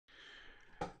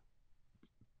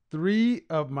Three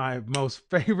of my most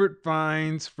favorite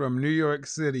finds from New York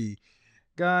City.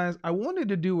 Guys, I wanted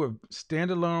to do a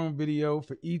standalone video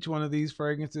for each one of these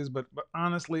fragrances, but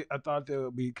honestly, I thought that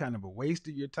would be kind of a waste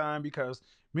of your time because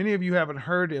many of you haven't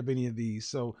heard of any of these.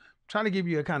 So, trying to give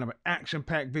you a kind of an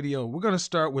action-packed video. We're going to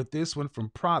start with this one from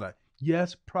Prada.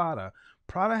 Yes, Prada.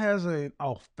 Prada has an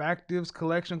olfactives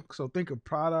collection, so think of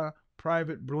Prada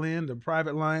Private Blend or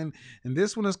Private Line, and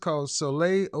this one is called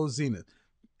Soleil au Zenith.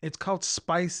 It's called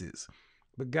Spices.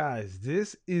 But guys,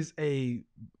 this is a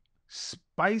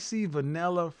spicy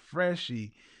vanilla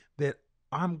freshie that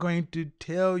I'm going to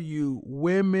tell you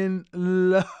women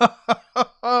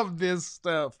love this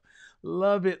stuff.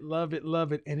 Love it, love it,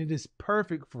 love it. And it is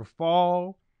perfect for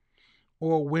fall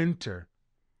or winter.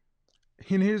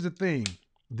 And here's the thing.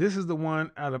 This is the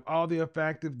one out of all the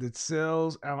effective that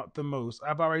sells out the most.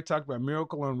 I've already talked about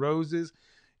Miracle on Roses.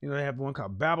 You know, they have one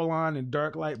called Babylon and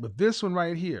Dark Light, but this one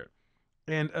right here,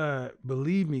 and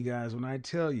believe me, guys, when I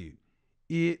tell you,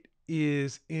 it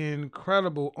is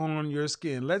incredible on your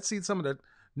skin. Let's see some of the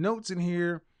notes in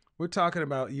here. We're talking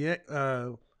about ling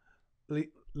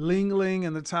ling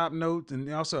in the top notes,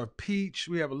 and also a peach.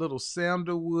 We have a little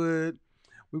sandalwood.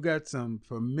 We've got some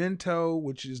pimento,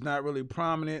 which is not really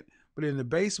prominent, but in the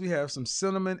base we have some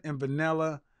cinnamon and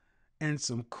vanilla, and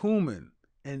some cumin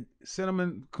and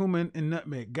cinnamon, cumin, and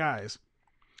nutmeg. Guys,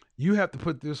 you have to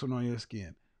put this one on your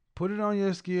skin. Put it on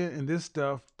your skin, and this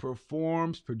stuff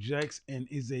performs, projects, and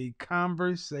is a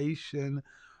conversation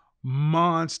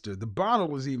monster. The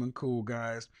bottle is even cool,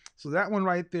 guys. So that one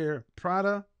right there,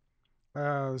 Prada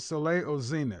Soleil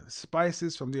Ozina,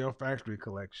 spices from the olfactory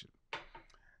collection.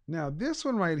 Now this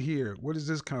one right here, what is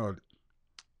this called?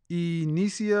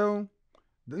 Inicio.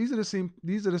 These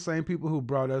are the same people who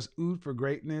brought us Oud for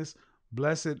Greatness,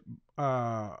 Blessed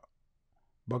uh,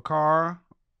 Bakar,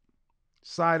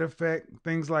 Side Effect,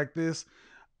 things like this.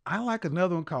 I like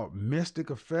another one called Mystic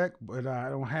Effect, but I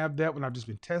don't have that one. I've just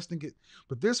been testing it.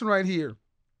 But this one right here,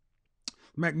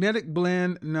 Magnetic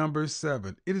Blend number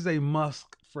 7. It is a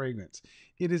musk fragrance.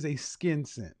 It is a skin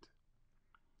scent.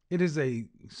 It is a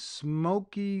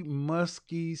smoky,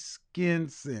 musky skin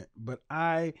scent, but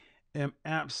I am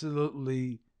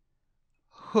absolutely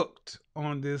hooked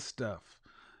on this stuff.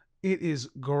 It is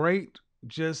great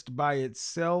just by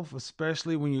itself,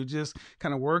 especially when you're just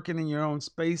kind of working in your own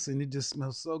space and it just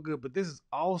smells so good. But this is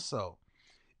also,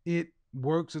 it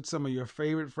works with some of your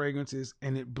favorite fragrances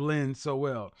and it blends so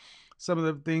well. Some of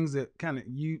the things that kind of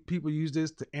you people use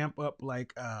this to amp up,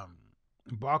 like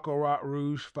Baccarat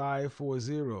Rouge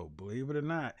 540, believe it or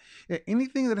not. Yeah,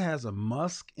 anything that has a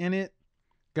musk in it,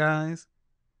 guys,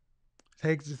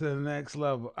 takes it to the next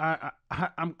level.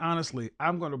 I'm honestly,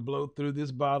 I'm going to blow through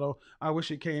this bottle. I wish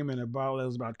it came in a bottle that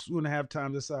was about 2.5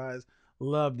 times the size.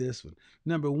 Love this one.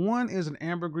 Number one is an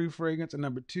ambergris fragrance, and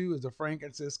number two is a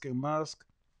frankincense musk.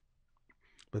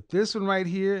 But this one right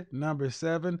here, number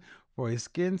 7, for a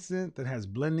skin scent that has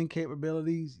blending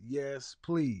capabilities, yes,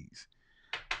 please.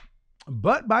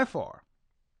 But by far,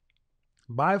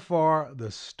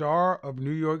 the star of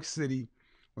New York City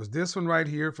was this one right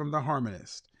here from the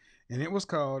Harmonist, and it was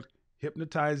called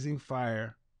Hypnotizing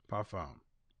Fire Parfum.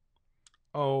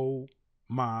 Oh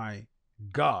my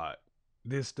God,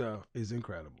 this stuff is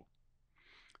incredible.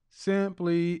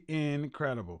 Simply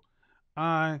incredible.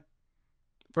 I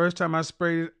First time I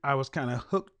sprayed it, I was kind of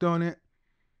hooked on it.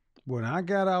 When I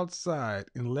got outside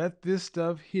and let this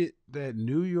stuff hit that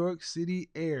New York City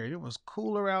air, and it was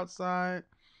cooler outside,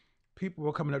 people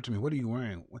were coming up to me, "What are you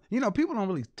wearing?" You know, people don't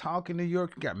really talk in New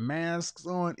York. You got masks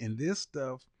on, and this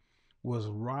stuff was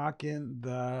rocking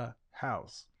the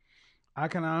house. I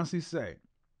can honestly say,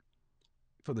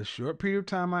 for the short period of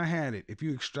time I had it, if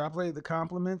you extrapolate the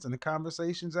compliments and the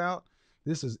conversations out,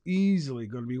 this is easily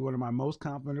going to be one of my most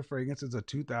complimented fragrances of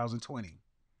 2020.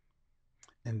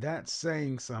 And that's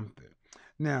saying something.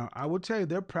 Now, I will tell you,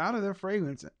 they're proud of their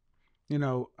fragrance. You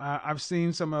know, I've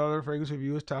seen some other fragrance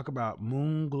reviewers talk about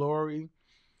Moon Glory.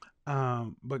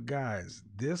 But guys,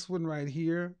 this one right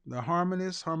here, the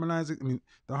Harmonist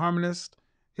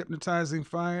Hypnotizing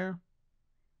Fire.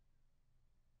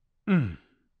 Mm,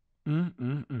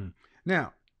 mm.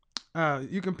 Now,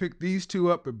 you can pick these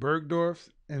two up at Bergdorf,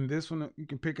 and this one you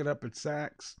can pick it up at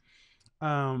Saks.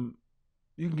 Um,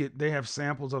 you can get. They have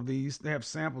samples of these. They have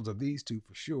samples of these two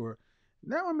for sure.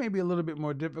 That one may be a little bit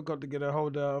more difficult to get a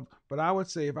hold of, but I would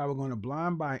say if I were going to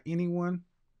blind buy anyone,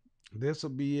 this will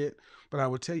be it. But I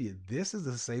would tell you, this is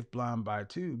a safe blind buy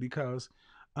too, because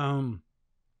um,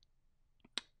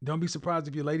 Don't be surprised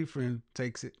if your lady friend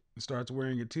takes it and starts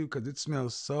wearing it too, because it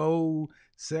smells so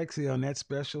sexy on that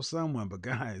special someone. But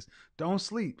guys, don't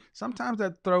sleep. Sometimes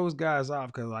that throws guys off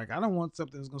because, like, I don't want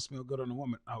something that's gonna smell good on a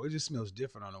woman. Oh, it just smells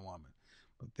different on a woman.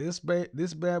 But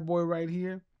this bad boy right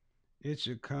here, it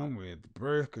should come with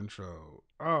birth control.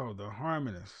 Oh, the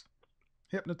Harmonist,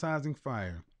 hypnotizing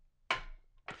fire.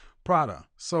 Prada,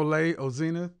 Soleil,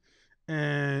 Ozenith,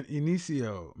 and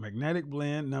Inicio, magnetic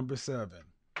blend number 7.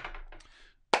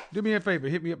 Do me a favor,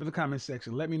 hit me up in the comment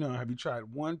section. Let me know, have you tried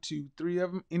one, two, three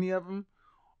of them, any of them?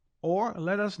 Or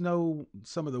let us know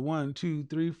some of the 1, 2,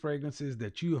 3 fragrances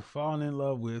that you have fallen in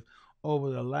love with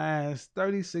over the last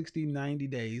 30, 60, 90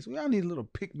 days. We all need a little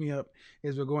pick me up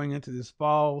as we're going into this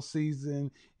fall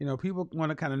season. You know, people want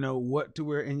to kind of know what to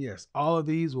wear. And yes, all of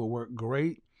these will work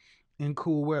great in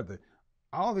cool weather.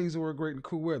 All of these will work great in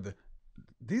cool weather.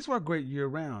 These work great year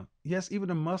round. Yes, even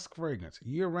the musk fragrance,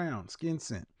 year round, skin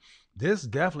scent. This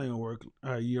definitely will work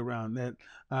year round. That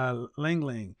Ling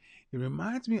Ling. It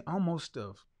reminds me almost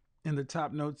of in the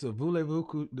top notes of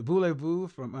Voulez-Vous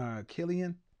from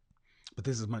Killian, but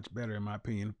this is much better in my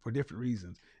opinion for different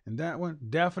reasons. And that one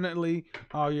definitely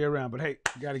all year round. But hey,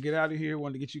 got to get out of here.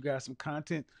 Wanted to get you guys some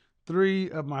content. 3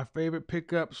 of my favorite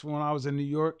pickups when I was in New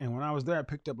York, and when I was there, I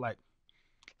picked up like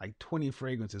 20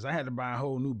 fragrances. I had to buy a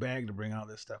whole new bag to bring all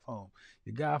this stuff home.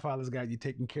 Your Godfather's got you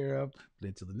taken care of. But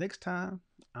until the next time,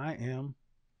 I am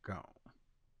gone.